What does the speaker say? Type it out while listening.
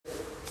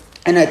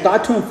And I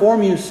thought to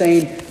inform you,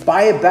 saying,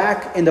 buy it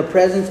back in the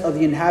presence of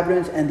the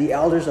inhabitants and the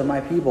elders of my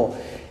people.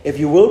 If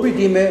you will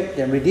redeem it,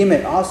 then redeem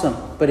it. Awesome.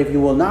 But if you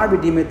will not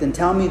redeem it, then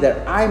tell me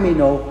that I may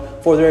know,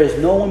 for there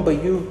is no one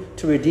but you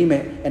to redeem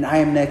it, and I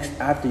am next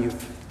after you.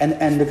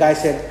 And the guy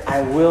said,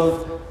 I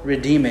will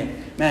redeem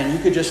it. Man,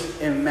 you could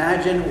just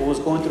imagine what was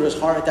going through his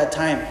heart at that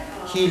time.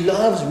 He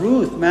loves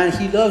Ruth, man.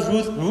 He loves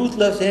Ruth. Ruth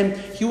loves him.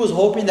 He was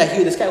hoping that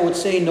this guy would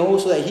say no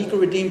so that he could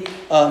redeem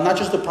not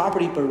just the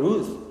property, but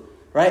Ruth.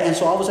 Right? And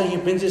so all of a sudden he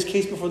brings his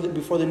case before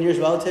the nearest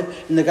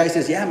relative, and the guy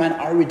says, yeah, man,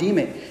 I'll redeem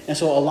it. And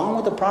so along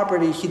with the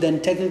property,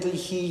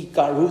 he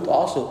got Ruth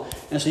also.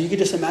 And so you could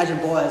just imagine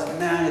Boaz,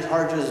 man, his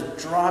heart just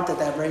dropped at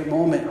that very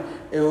moment.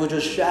 It was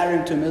just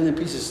shattering to a million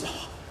pieces.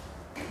 Oh,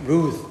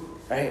 Ruth,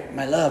 right?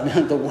 My love,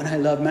 man, the one I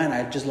love, man,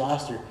 I just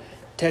lost her.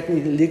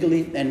 Technically,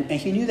 legally, and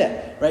he knew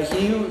that, right?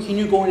 He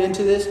knew going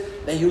into this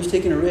that he was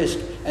taking a risk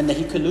and that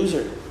he could lose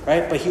her,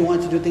 right? But he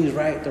wanted to do things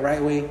right, the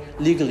right way,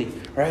 legally,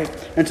 right?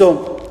 And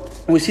so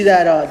we see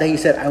that he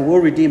said, I will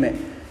redeem it.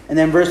 And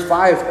then verse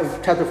 5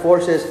 of chapter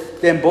 4 says,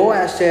 then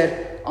Boaz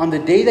said, on the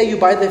day that you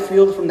buy the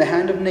field from the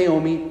hand of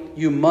Naomi,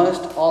 you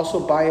must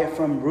also buy it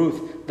from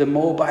Ruth, the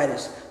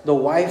Moabitess, the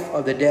wife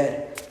of the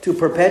dead, to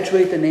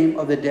perpetuate the name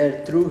of the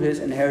dead through his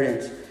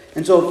inheritance.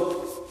 And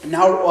so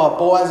now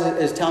Boaz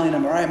is telling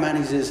him, all right, man,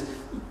 he says,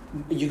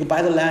 you can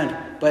buy the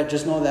land, but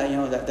just know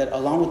that, that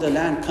along with the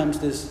land comes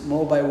this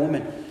Moabite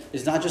woman.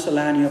 It's not just a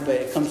land, but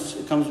it comes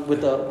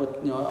with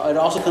it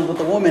also comes with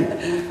a woman.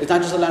 It's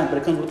not just a land, but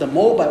it comes with a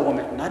Moabite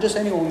woman. Not just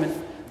any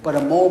woman, but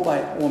a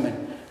Moabite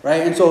woman,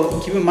 right? And so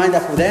keep in mind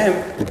that for them,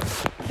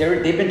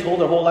 they've been told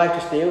their whole life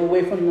to stay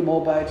away from the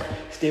Moabites,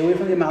 stay away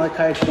from the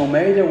Amalekites, don't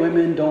marry their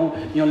women,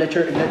 don't let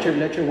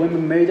your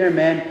women marry their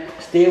men,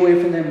 stay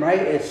away from them,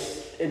 right?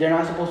 They're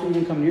not supposed to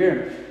even come near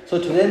them. So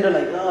to them, they're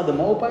like, oh, the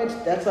Moabites,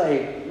 that's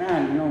like,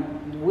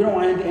 man, we don't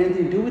want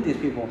anything to do with these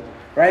people.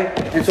 Right?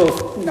 And so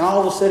now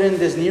all of a sudden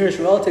this nearest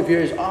relative here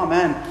is, oh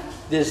man,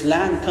 this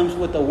land comes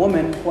with a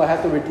woman who I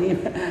have to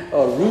redeem,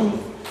 Ruth.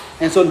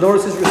 And so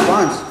notice his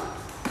response.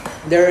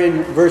 There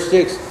in verse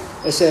 6,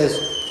 it says,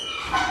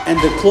 and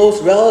the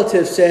close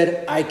relative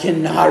said, I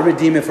cannot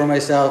redeem it for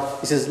myself.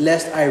 He says,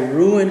 lest I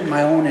ruin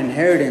my own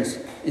inheritance.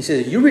 He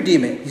says, you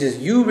redeem it. He says,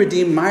 you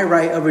redeem my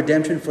right of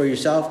redemption for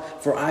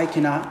yourself, for I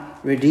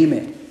cannot redeem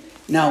it.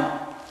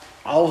 Now,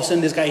 all of a sudden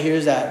this guy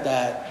hears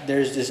that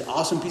there's this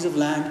awesome piece of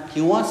land.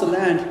 He wants the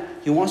land,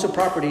 he wants the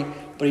property,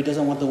 but he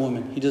doesn't want the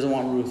woman. He doesn't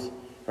want Ruth,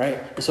 right?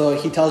 So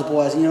he tells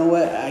Boaz, you know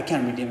what? I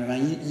can't redeem it,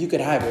 man. You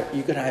could have it.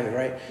 You could have it,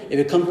 right? If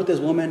it comes with this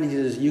woman, he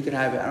says, you could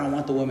have it. I don't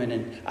want the woman,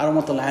 and I don't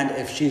want the land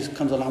if she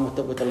comes along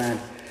with the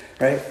land,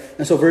 right?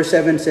 And so verse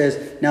 7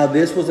 says, now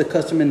this was the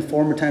custom in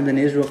former times in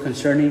Israel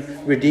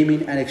concerning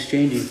redeeming and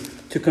exchanging.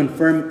 To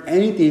confirm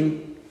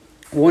anything,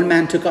 one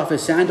man took off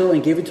his sandal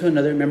and gave it to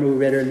another. Remember we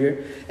read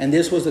earlier. And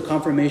this was the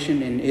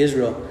confirmation in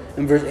Israel.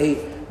 In verse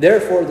 8,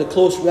 therefore the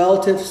close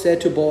relative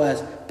said to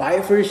Boaz, buy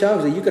it for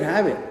yourselves, that you could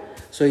have it.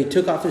 So he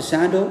took off his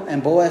sandal,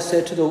 and Boaz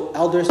said to the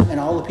elders and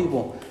all the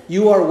people,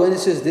 you are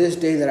witnesses this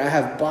day that I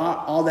have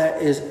bought all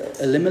that is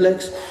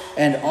Elimelech's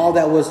and all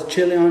that was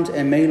Chilion's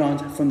and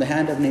Mahlon's from the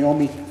hand of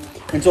Naomi.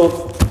 And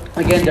so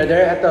again, they're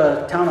there at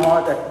the town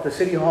hall, at the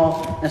city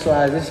hall. And so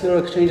as this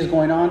little exchange is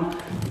going on,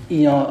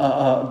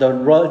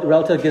 the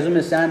relative gives him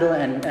his sandal,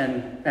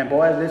 and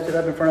Boaz lifts it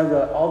up in front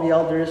of all the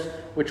elders,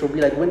 which will be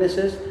like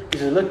witnesses. He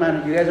says, look,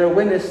 man, you guys are a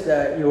witness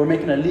that you were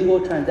making a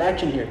legal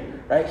transaction here,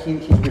 right?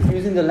 He's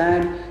refusing the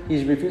land.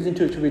 He's refusing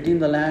to redeem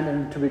the land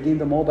and to redeem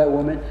the Moabite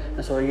woman.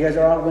 And so you guys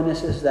are all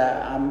witnesses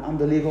that I'm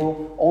the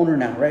legal owner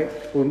now, right?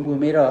 We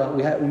made a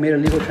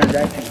legal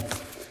transaction.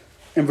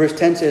 And verse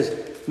 10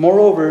 says,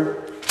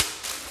 moreover,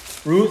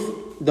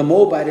 Ruth the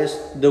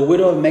Moabitess, the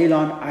widow of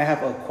Mahlon, I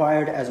have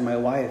acquired as my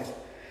wife,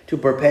 to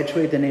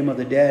perpetuate the name of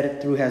the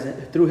dead through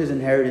his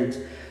inheritance,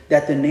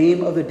 that the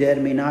name of the dead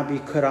may not be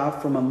cut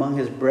off from among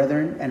his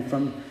brethren and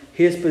from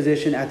his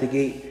position at the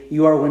gate.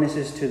 You are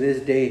witnesses to this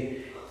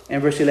day.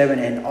 And verse 11,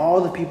 and all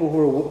the people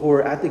who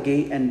were at the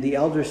gate and the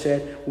elders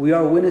said, we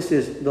are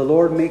witnesses. The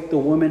Lord make the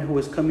woman who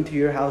is coming to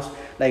your house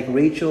like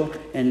Rachel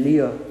and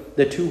Leah,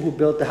 the two who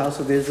built the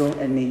house of Israel,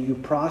 and may you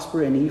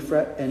prosper in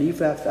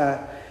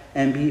Ephrathah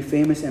and be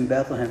famous in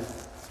Bethlehem.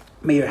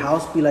 May your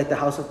house be like the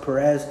house of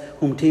Perez,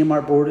 whom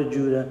Tamar bore to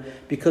Judah,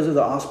 because of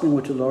the offspring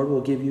which the Lord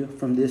will give you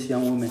from this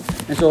young woman.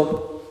 And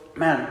so,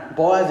 man,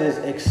 Boaz is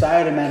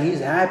excited, man.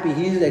 He's happy.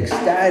 He's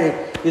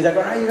ecstatic. He's like,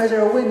 all right, you guys are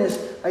a witness.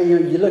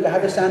 You look, I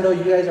have the sandal.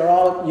 You guys are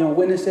all,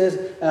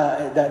 witnesses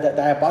that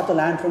I bought the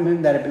land from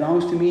him, that it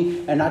belongs to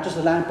me. And not just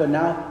the land, but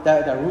now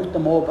that Ruth the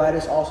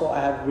Moabitess also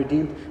I have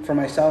redeemed for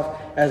myself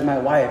as my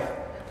wife.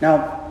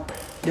 Now,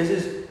 this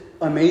is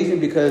amazing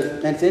because,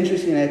 and it's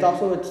interesting, and it's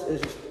also,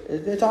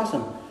 it's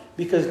awesome.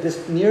 Because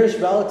this nearest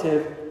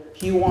relative,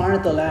 he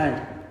wanted the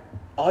land.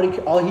 All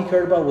he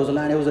cared about was the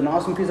land. It was an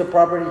awesome piece of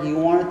property. He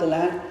wanted the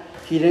land.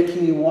 He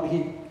didn't want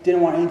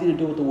anything to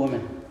do with the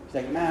woman. He's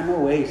like, man, no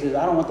way. He says,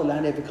 I don't want the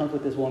land if it comes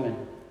with this woman.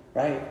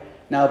 Right?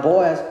 Now,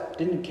 Boaz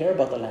didn't care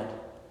about the land.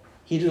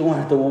 He just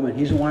wanted the woman.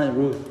 He just wanted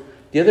Ruth.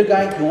 The other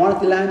guy, he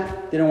wanted the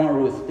land, didn't want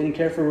Ruth. Didn't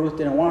care for Ruth,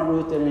 didn't want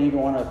Ruth, didn't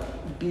even want to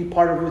be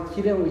part of Ruth.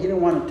 He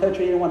didn't want to touch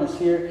her, he didn't want to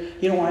see her.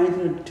 He didn't want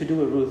anything to do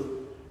with Ruth.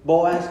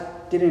 Boaz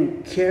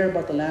didn't care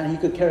about the land. He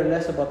could care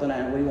less about the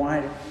land. What he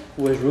wanted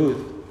was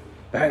Ruth.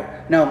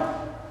 Right?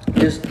 Now,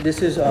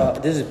 this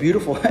is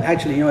beautiful.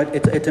 Actually,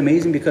 it's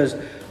amazing because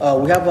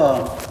we have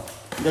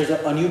there's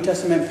a New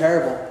Testament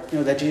parable,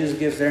 that Jesus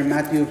gives there in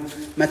Matthew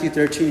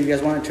 13. If you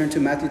guys want to turn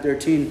to Matthew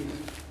 13,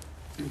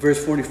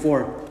 verse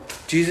 44.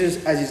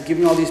 Jesus, as he's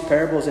giving all these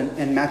parables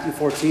in Matthew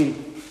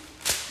 14,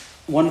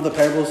 one of the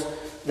parables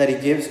that he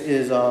gives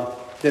is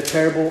the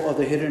parable of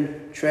the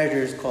hidden treasure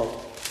is called.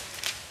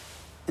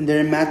 And there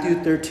in Matthew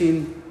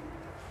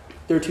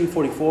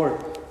 13:44,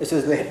 it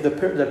says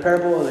the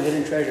parable of the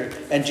hidden treasure.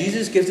 And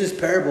Jesus gives this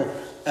parable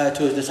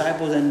to his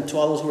disciples and to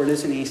all those who are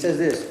listening. He says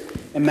this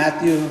in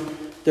Matthew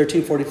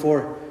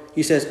 13:44.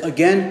 He says,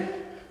 "Again,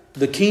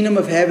 the kingdom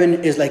of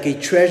heaven is like a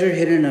treasure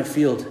hidden in a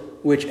field,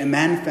 which a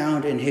man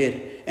found and hid.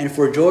 And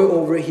for joy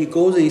over it, he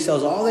goes and he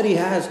sells all that he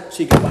has so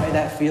he can buy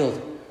that field."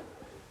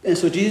 And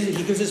so Jesus,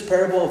 he gives this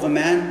parable of a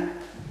man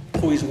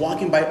who is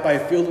walking by a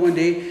field one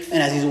day.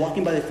 And as he's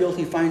walking by the field,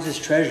 he finds this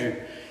treasure.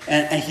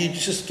 And he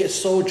just gets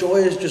so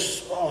joyous,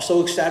 just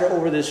so ecstatic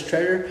over this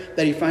treasure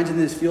that he finds in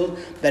this field,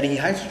 that he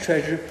hides the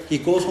treasure. He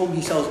goes home,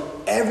 he sells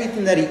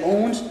everything that he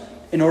owns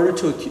in order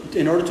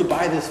to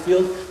buy this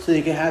field so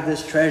he can have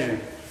this treasure.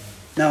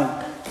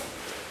 Now,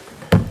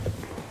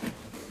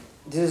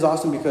 this is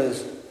awesome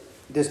because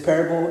this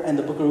parable and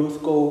the book of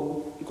Ruth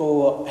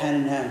go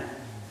hand in hand.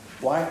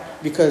 Why?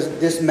 Because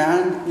this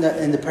man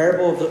in the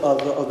parable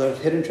of the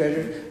hidden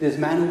treasure, this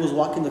man who was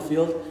walking the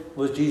field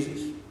was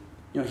Jesus.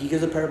 He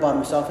gives a parable about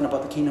himself and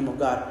about the kingdom of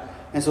God.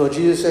 And so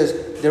Jesus says,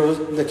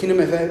 the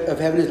kingdom of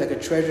heaven is like a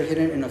treasure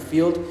hidden in a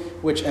field,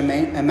 which a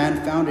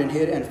man found and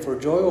hid, and for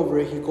joy over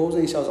it, he goes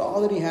and he sells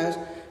all that he has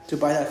to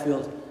buy that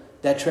field.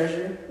 That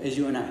treasure is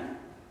you and I.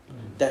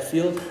 That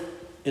field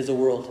is the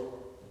world.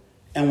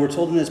 And we're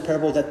told in this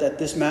parable that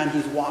this man,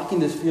 he's walking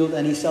this field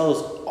and he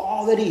sells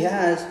all that he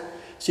has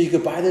so you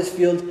could buy this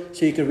field,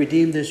 so you could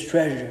redeem this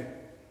treasure.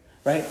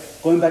 Right?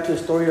 Going back to the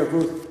story of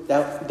Ruth,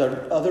 that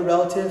the other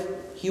relative,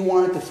 he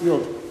wanted the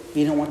field,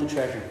 he didn't want the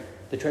treasure.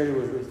 The treasure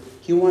was Ruth.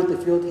 He wanted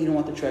the field, he didn't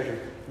want the treasure.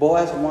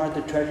 Boaz wanted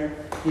the treasure,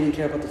 he didn't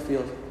care about the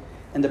field.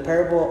 And the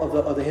parable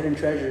of the hidden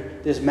treasure,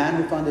 this man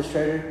who found this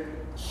treasure,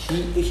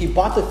 he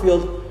bought the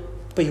field,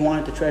 but he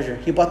wanted the treasure.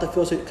 He bought the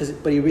field,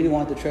 but he really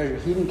wanted the treasure.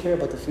 He didn't care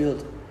about the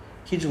field.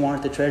 He just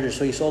wanted the treasure.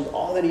 So he sold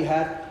all that he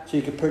had so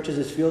he could purchase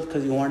this field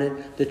because he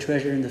wanted the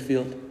treasure in the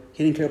field.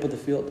 He didn't care about the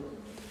field.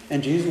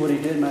 And Jesus, what he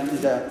did, man,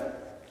 is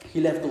that he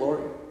left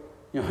glory.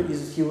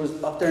 He was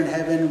up there in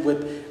heaven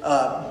with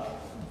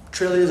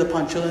trillions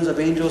upon trillions of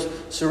angels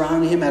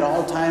surrounding him at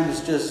all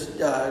times, just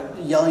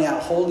yelling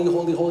out, "Holy,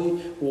 holy, holy,"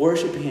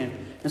 worshiping him.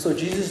 And so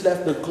Jesus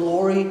left the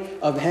glory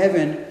of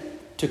heaven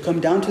to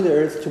come down to the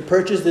earth to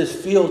purchase this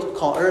field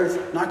called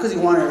earth, not because he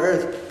wanted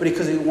earth, but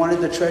because he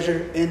wanted the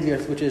treasure in the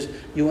earth, which is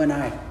you and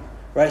I,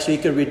 right? So he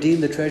could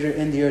redeem the treasure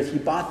in the earth. He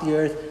bought the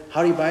earth.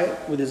 How did he buy it?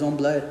 With his own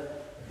blood.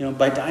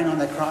 By dying on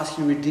that cross,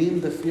 he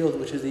redeemed the field,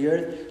 which is the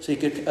earth, so he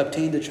could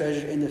obtain the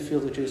treasure in the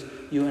field, which is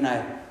you and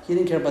I. He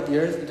didn't care about the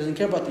earth. He doesn't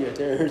care about the earth.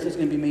 The earth is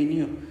going to be made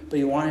new, but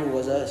he wanted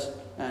was us.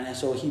 And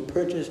so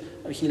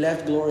he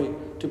left glory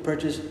to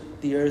purchase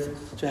the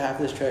earth to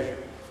have this treasure.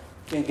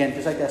 Again,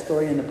 just like that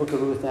story in the book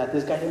of Ruth, that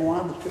this guy didn't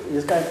want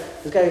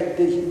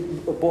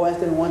Boaz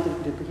didn't want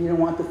he didn't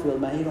want the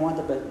field, man. He didn't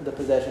want the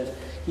possessions.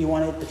 He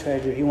wanted the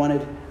treasure. He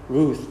wanted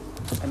Ruth.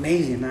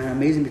 Amazing, man.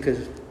 Amazing because,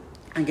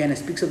 again, it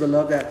speaks of the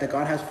love that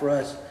God has for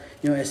us.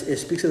 It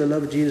speaks of the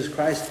love of Jesus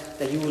Christ,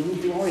 that he will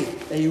leave glory,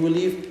 that he will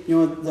leave,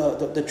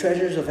 the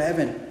treasures of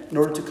heaven in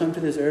order to come to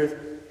this earth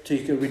so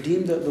he could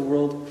redeem the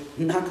world,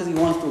 not because he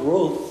wants the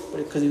world,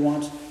 but because he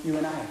wants you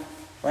and I.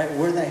 Right?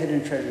 We're that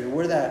hidden treasure.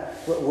 We're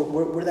that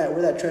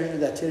treasure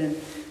that's hidden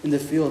in the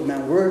field,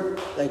 man. We're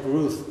like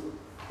Ruth,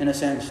 in a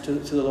sense, to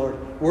the Lord.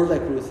 We're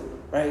like Ruth,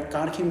 right?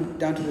 God came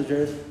down to this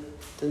earth,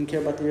 doesn't care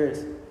about the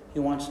earth.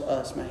 He wants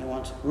us, man. He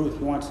wants Ruth.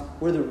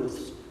 We're the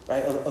Ruths,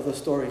 right, of the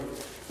story.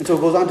 And so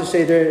it goes on to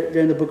say there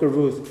in the book of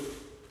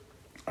Ruth.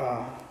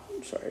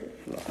 Sorry,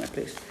 I lost my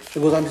place. So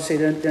it goes on to say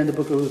there in the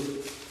book of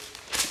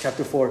Ruth,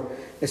 chapter 4.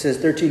 It says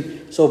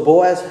 13. So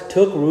Boaz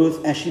took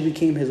Ruth and she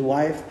became his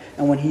wife.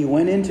 And when he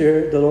went into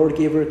her, the Lord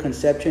gave her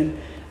conception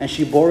and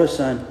she bore a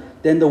son.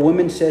 Then the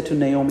woman said to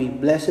Naomi,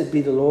 "Blessed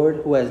be the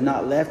Lord who has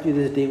not left you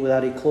this day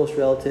without a close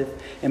relative.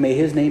 And may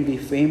his name be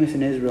famous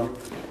in Israel.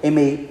 And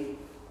may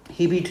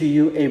he be to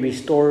you a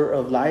restorer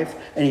of life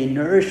and a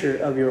nourisher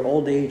of your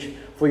old age.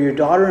 For your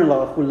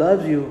daughter-in-law who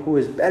loves you, who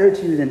is better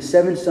to you than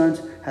 7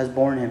 sons, has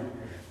borne him."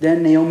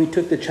 Then Naomi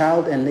took the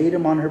child and laid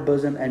him on her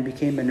bosom and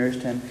became a nurse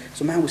to him.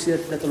 So, man, we see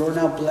that the Lord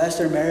now blessed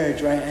their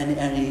marriage, right?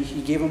 And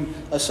he gave him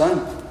a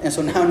son. And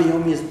so now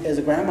Naomi is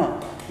a grandma.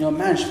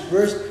 Man,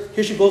 first,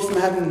 here she goes from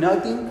having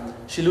nothing.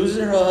 She loses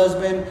her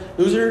husband,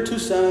 loses her 2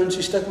 sons.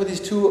 She's stuck with these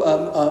 2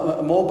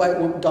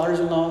 Moabite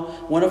daughters-in-law.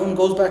 One of them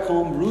goes back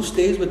home. Ruth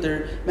stays with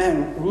her.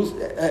 Man, Ruth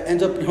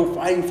ends up,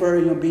 fighting for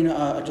her, being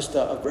just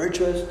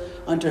virtuous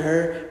unto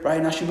her.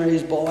 Right now, she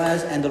marries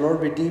Boaz, and the Lord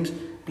redeems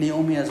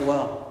Naomi as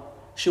well.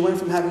 She went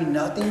from having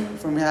nothing,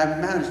 from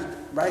having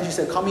right. She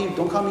said,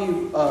 "Don't call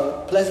me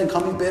pleasant,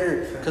 call me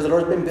bitter, because the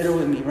Lord's been bitter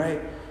with me." Right.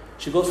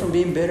 She goes from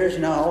being bitter to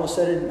now all of a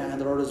sudden, man,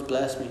 the Lord has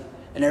blessed me.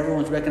 And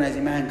everyone's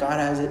recognizing, man, God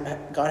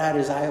had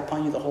his eye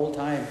upon you the whole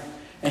time.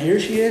 And here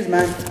she is,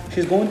 man.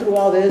 She's going through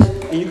all this.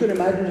 And you could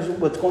imagine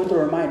what's going through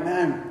her mind.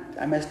 Man,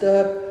 I messed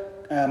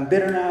up. I'm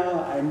bitter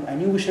now. I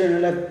knew we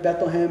shouldn't have left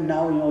Bethlehem.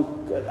 Now,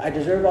 I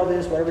deserve all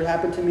this. Whatever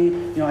happened to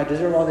me, I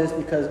deserve all this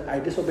because I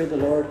disobeyed the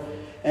Lord.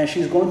 And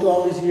she's going through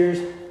all these years,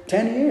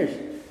 10 years,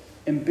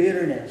 in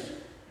bitterness.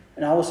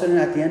 And all of a sudden,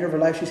 at the end of her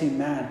life, she's saying,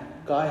 man,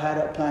 God had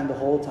a plan the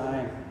whole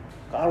time.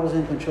 God was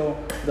in control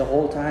the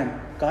whole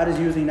time. God is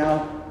using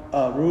now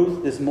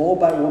Ruth, this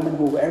Moabite woman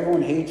who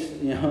everyone hates,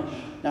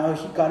 now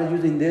God is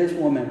using this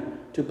woman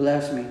to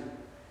bless me.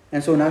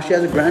 And so now she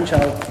has a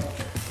grandchild,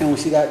 and we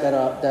see that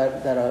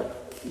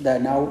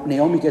now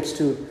Naomi gets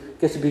to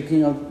be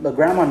the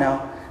grandma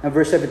now. And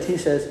verse 17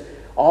 says,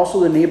 also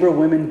the neighbor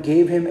women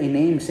gave him a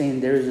name, saying,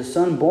 there is a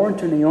son born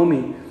to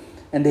Naomi,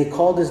 and they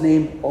called his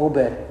name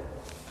Obed.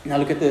 Now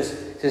look at this.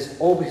 It says,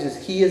 Obed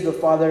says, he is the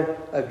father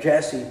of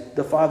Jesse,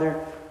 the father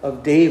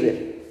of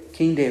David.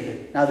 King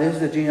David. Now this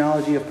is the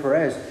genealogy of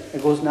Perez.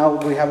 It goes a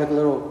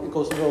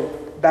little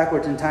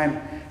backwards in time.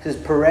 It says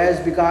Perez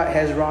begot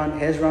Hezron,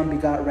 Hezron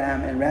begot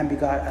Ram, and Ram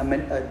begot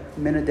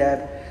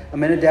Amminadab.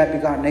 Amminadab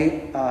begot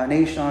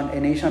Nahshon,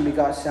 and Nahshon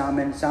begot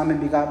Salmon. Salmon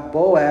begot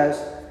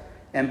Boaz,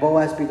 and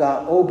Boaz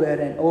begot Obed,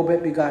 and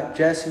Obed begot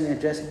Jesse, and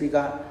Jesse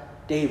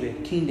begot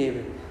David, King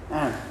David.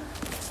 Man,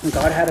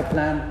 God had a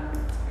plan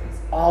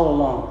all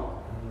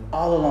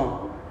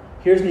along.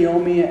 Here's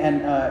Naomi,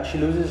 and she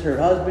loses her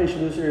husband. She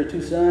loses her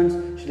 2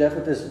 sons. She's left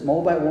with this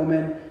Moabite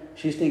woman.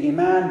 She's thinking,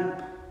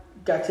 man,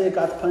 God's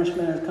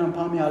punishment has come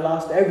upon me. I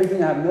lost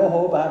everything. I have no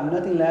hope. I have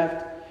nothing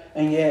left.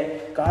 And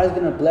yet, God is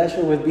going to bless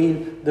her with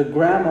being the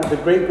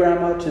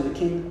great-grandma to the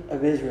king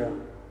of Israel.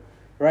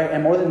 Right?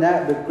 And more than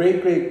that, the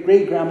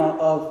great-great-great-grandma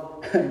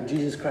of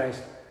Jesus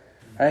Christ.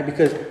 Right?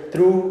 Because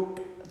through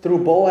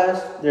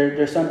Boaz,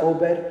 their son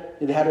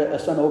Obed, they had a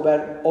son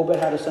Obed. Obed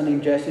had a son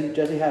named Jesse.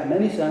 Jesse had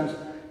many sons.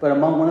 But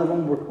among one of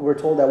them, we're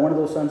told that one of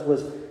those sons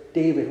was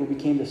David, who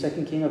became the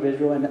second king of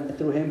Israel, and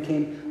through him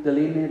came the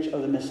lineage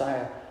of the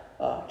Messiah,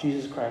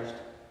 Jesus Christ.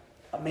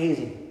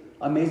 Amazing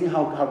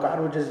how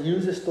God would just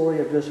use the story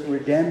of just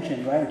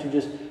redemption, right, to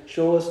just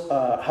show us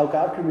how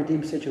God can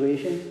redeem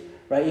situations,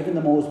 right, even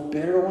the most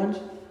bitter ones,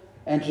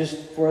 and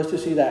just for us to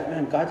see that,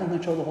 man, God's in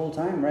control the whole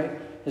time, right?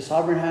 His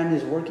sovereign hand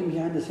is working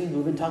behind the scenes.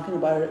 We've been talking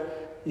about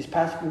it these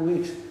past few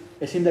weeks.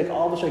 It seems like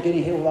all of us are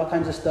getting hit with all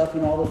kinds of stuff,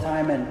 all the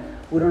time, and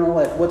we don't know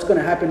what's going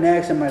to happen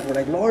next. And we're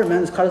like, Lord,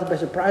 man, this caught us by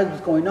surprise.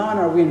 What's going on?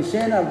 Are we in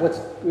sin? Or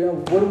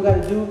what do we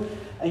got to do?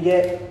 And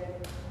yet,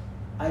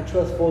 I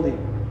trust fully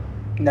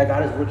that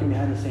God is working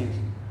behind the scenes,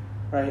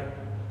 right?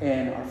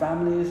 In our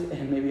families,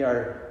 and maybe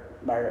our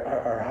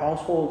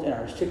households, in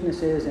our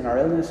sicknesses, in our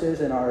illnesses,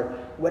 in our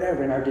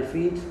whatever, in our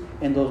defeats,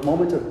 in those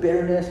moments of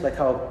bitterness, like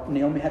how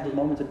Naomi had those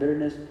moments of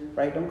bitterness,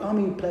 right? Don't call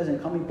me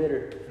pleasant, call me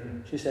bitter.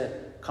 She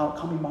said,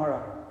 call me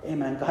Mara.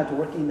 Amen. God's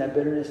working that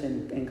bitterness,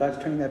 and God's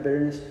turning that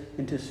bitterness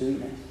into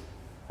sweetness.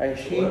 Right?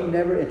 She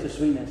never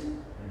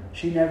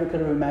could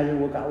have imagined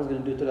what God was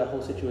going to do through that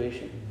whole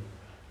situation.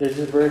 There's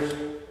this verse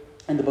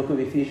in the book of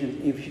Ephesians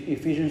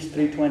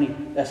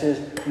 3:20, that says,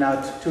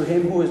 now to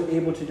him who is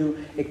able to do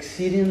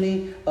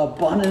exceedingly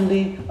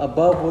abundantly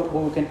above what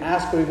we can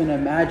ask or even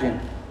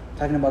imagine.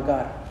 Talking about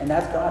God. And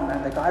that's God,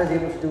 man. That God is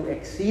able to do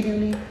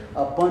exceedingly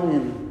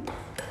abundantly.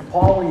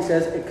 Paul, when he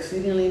says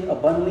exceedingly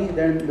abundantly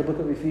there in the book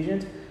of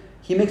Ephesians,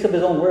 he makes up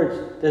his own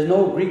words. There's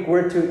no Greek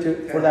word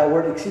for that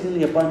word,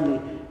 exceedingly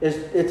abundantly.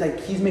 It's like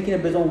he's making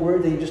up his own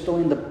words, and he's just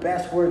throwing the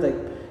best word. Like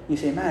you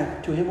say,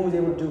 man, to him who is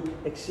able to do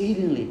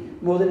exceedingly,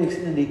 more than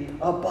exceedingly,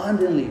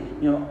 abundantly,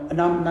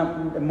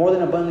 not more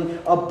than abundantly,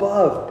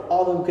 above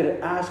all that we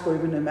could ask or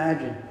even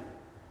imagine.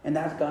 And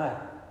that's God.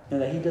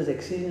 That he does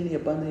exceedingly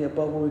abundantly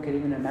above what we could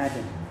even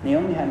imagine.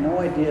 Naomi had no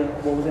idea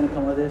what was going to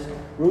come of this.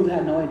 Ruth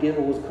had no idea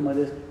what was going to come of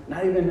this.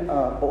 Not even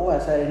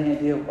Boaz had any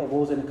idea of what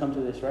was going to come to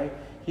this, right?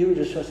 He was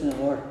just trusting the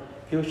Lord.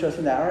 He was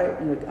trusting that, all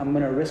right, I'm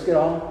going to risk it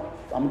all.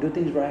 I'm going to do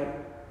things right.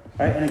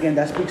 Right? And again,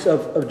 that speaks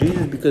of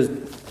Jesus, because,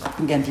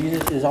 again,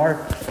 Jesus is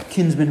our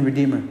kinsman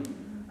redeemer.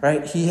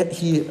 Right?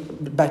 He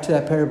back to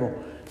that parable.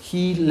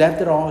 He left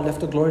it all,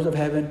 left the glories of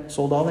heaven,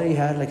 sold all that he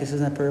had, like it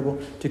says in that parable,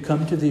 to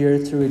come to the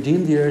earth, to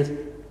redeem the earth.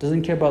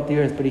 Doesn't care about the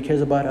earth, but he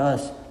cares about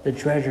us, the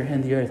treasure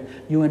in the earth,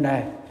 you and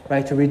I,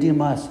 right? To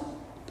redeem us.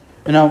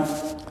 And now,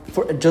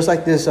 just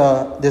like this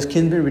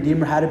kinsman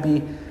redeemer had to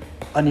be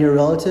a near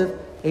relative,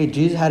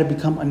 Jesus had to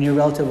become a near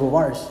relative of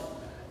ours.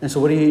 And so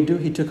what did he do?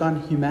 He took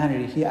on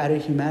humanity. He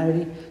added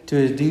humanity to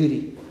his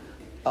deity.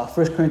 1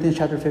 Corinthians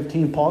chapter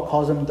 15, Paul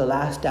calls him the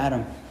last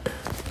Adam.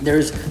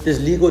 There's this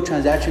legal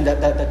transaction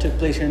that took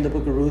place here in the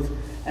book of Ruth.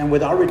 And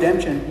with our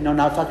redemption,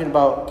 now talking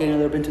about getting a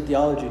little bit into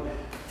theology,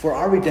 for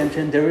our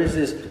redemption, there is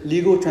this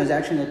legal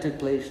transaction that took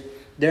place.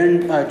 There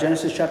in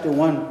Genesis chapter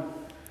 1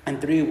 and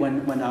 3,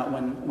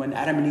 when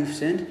Adam and Eve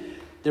sinned,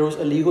 there was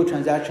a legal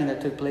transaction that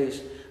took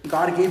place.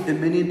 God gave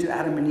dominion to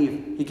Adam and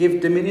Eve. He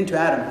gave dominion to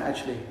Adam,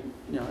 actually.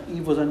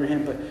 Eve was under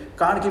him, but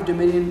God gave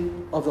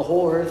dominion of the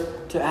whole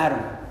earth to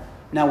Adam.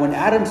 Now, when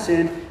Adam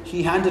sinned,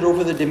 he handed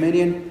over the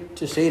dominion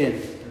to Satan,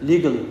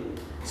 legally.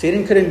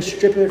 Satan couldn't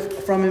strip it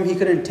from him. He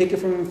couldn't take it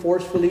from him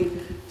forcefully.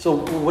 So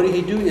what did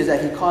he do is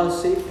that he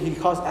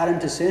caused Adam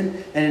to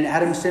sin, and in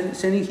Adam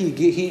sinning,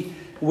 he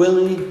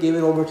willingly gave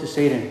it over to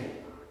Satan.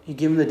 He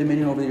gave him the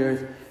dominion over the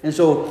earth. And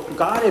so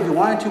God, if he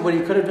wanted to, what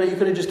he could have done, he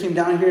could have just came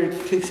down here,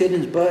 kicked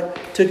Satan's butt,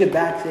 took it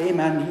back, say, hey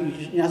man,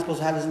 you're not supposed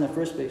to have this in the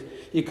first place.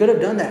 He could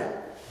have done that.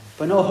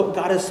 But no,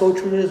 God is so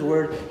true to his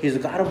word. He's a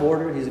God of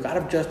order. He's a God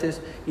of justice.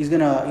 He's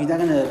gonna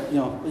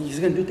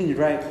do things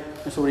right.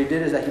 And so what he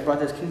did is that he brought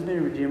this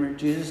kinsman redeemer.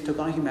 Jesus took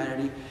on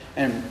humanity,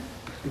 and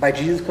by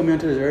Jesus coming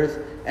onto this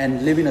earth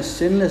and living a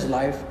sinless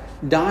life,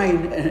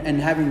 dying and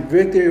having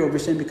victory over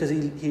sin because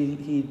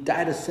he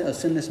died a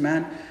sinless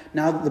man.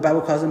 Now the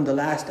Bible calls him the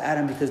last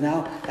Adam, because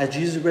now as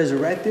Jesus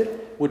resurrected,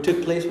 what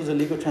took place was a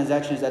legal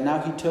transaction. Is that now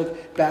he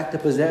took back the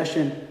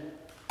possession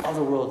of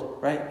the world,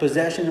 right?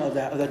 Possession of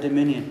that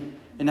dominion.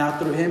 And now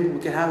through him, we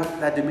can have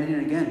that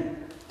dominion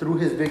again through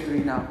his victory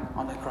now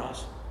on the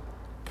cross.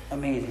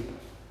 Amazing.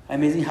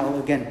 Amazing how,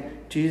 again,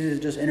 Jesus is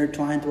just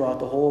intertwined throughout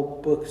the whole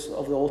books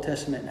of the Old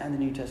Testament and the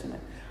New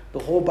Testament. The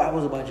whole Bible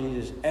is about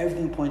Jesus.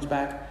 Everything points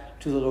back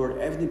to the Lord.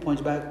 Everything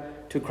points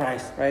back to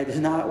Christ, right? There's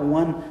not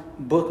one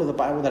book of the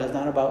Bible that is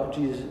not about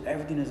Jesus.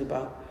 Everything is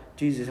about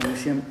Jesus, and we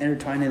see him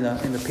intertwined in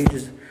the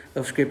pages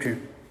of Scripture.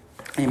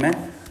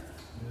 Amen?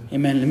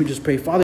 Amen. Let me just pray. Father,